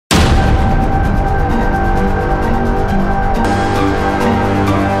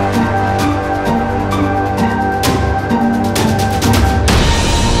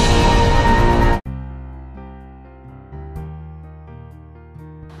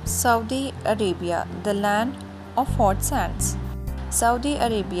Saudi Arabia, the land of hot sands. Saudi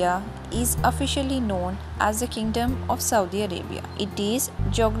Arabia is officially known as the Kingdom of Saudi Arabia. It is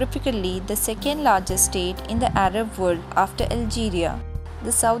geographically the second largest state in the Arab world after Algeria.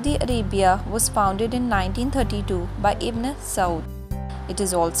 The Saudi Arabia was founded in 1932 by Ibn Saud. It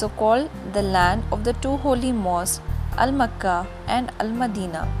is also called the land of the two holy mosques, Al-Mecca and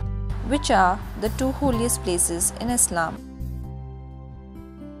Al-Medina, which are the two holiest places in Islam.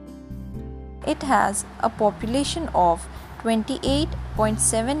 It has a population of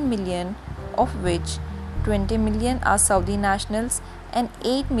 28.7 million, of which 20 million are Saudi nationals and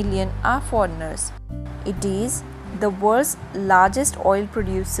 8 million are foreigners. It is the world's largest oil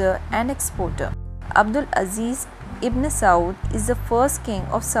producer and exporter. Abdul Aziz Ibn Saud is the first king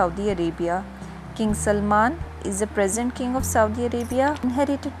of Saudi Arabia. King Salman is the present king of Saudi Arabia,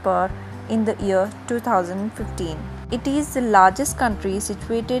 inherited power in the year 2015. It is the largest country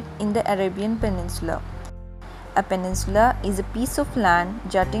situated in the Arabian Peninsula. A peninsula is a piece of land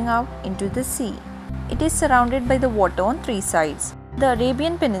jutting out into the sea. It is surrounded by the water on three sides. The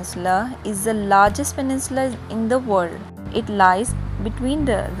Arabian Peninsula is the largest peninsula in the world. It lies between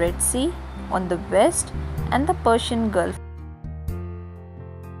the Red Sea on the west and the Persian Gulf.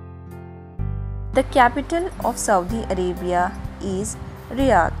 The capital of Saudi Arabia is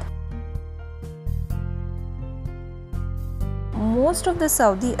Riyadh. Most of the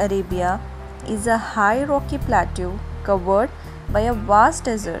Saudi Arabia is a high rocky plateau covered by a vast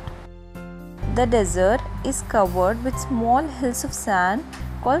desert. The desert is covered with small hills of sand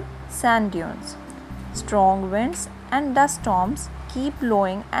called sand dunes. Strong winds and dust storms keep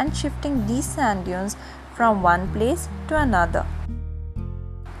blowing and shifting these sand dunes from one place to another.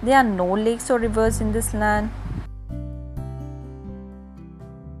 There are no lakes or rivers in this land.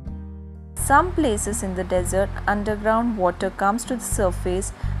 Some places in the desert, underground water comes to the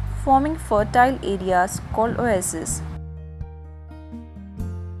surface, forming fertile areas called oases.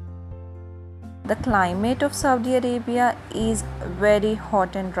 The climate of Saudi Arabia is very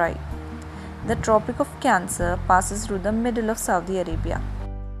hot and dry. The Tropic of Cancer passes through the middle of Saudi Arabia.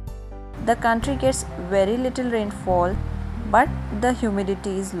 The country gets very little rainfall, but the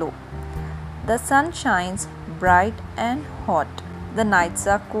humidity is low. The sun shines bright and hot. The nights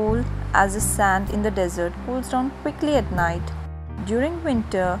are cool as the sand in the desert cools down quickly at night. During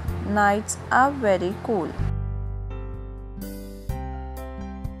winter, nights are very cool.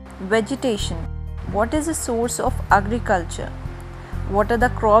 Vegetation. What is the source of agriculture? What are the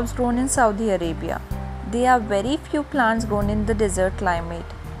crops grown in Saudi Arabia? There are very few plants grown in the desert climate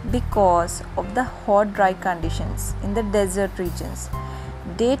because of the hot, dry conditions in the desert regions.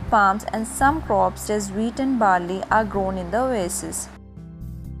 Date palms and some crops such as wheat and barley are grown in the oases.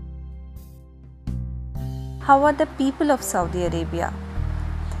 How are the people of Saudi Arabia?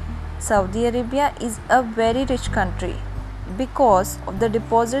 Saudi Arabia is a very rich country because of the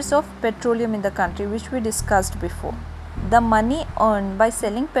deposits of petroleum in the country, which we discussed before. The money earned by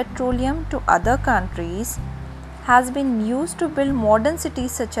selling petroleum to other countries has been used to build modern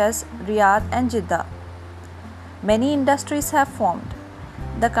cities such as Riyadh and Jeddah. Many industries have formed.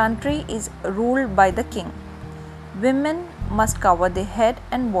 The country is ruled by the king. Women must cover their head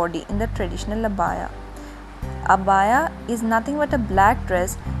and body in the traditional abaya. Abaya is nothing but a black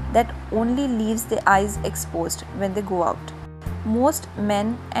dress that only leaves their eyes exposed when they go out. Most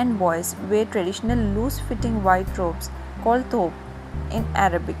men and boys wear traditional loose-fitting white robes called thobe in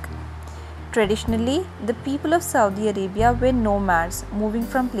Arabic. Traditionally, the people of Saudi Arabia were nomads moving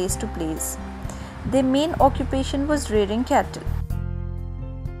from place to place. Their main occupation was rearing cattle.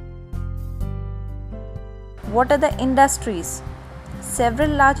 What are the industries? Several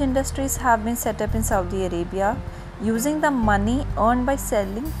large industries have been set up in Saudi Arabia using the money earned by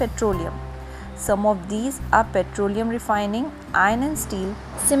selling petroleum. Some of these are petroleum refining, iron and steel,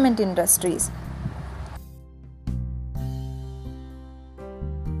 cement industries.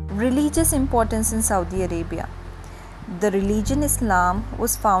 Religious importance in Saudi Arabia. The religion Islam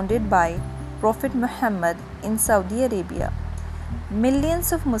was founded by Prophet Muhammad in Saudi Arabia.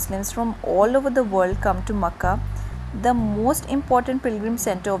 Millions of Muslims from all over the world come to Mecca, the most important pilgrim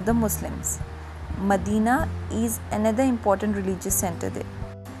center of the Muslims. Medina is another important religious center there.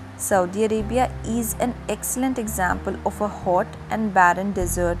 Saudi Arabia is an excellent example of a hot and barren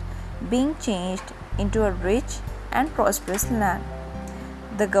desert being changed into a rich and prosperous land.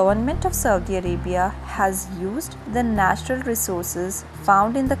 The government of Saudi Arabia has used the natural resources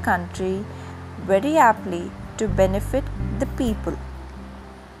found in the country very aptly to benefit the people.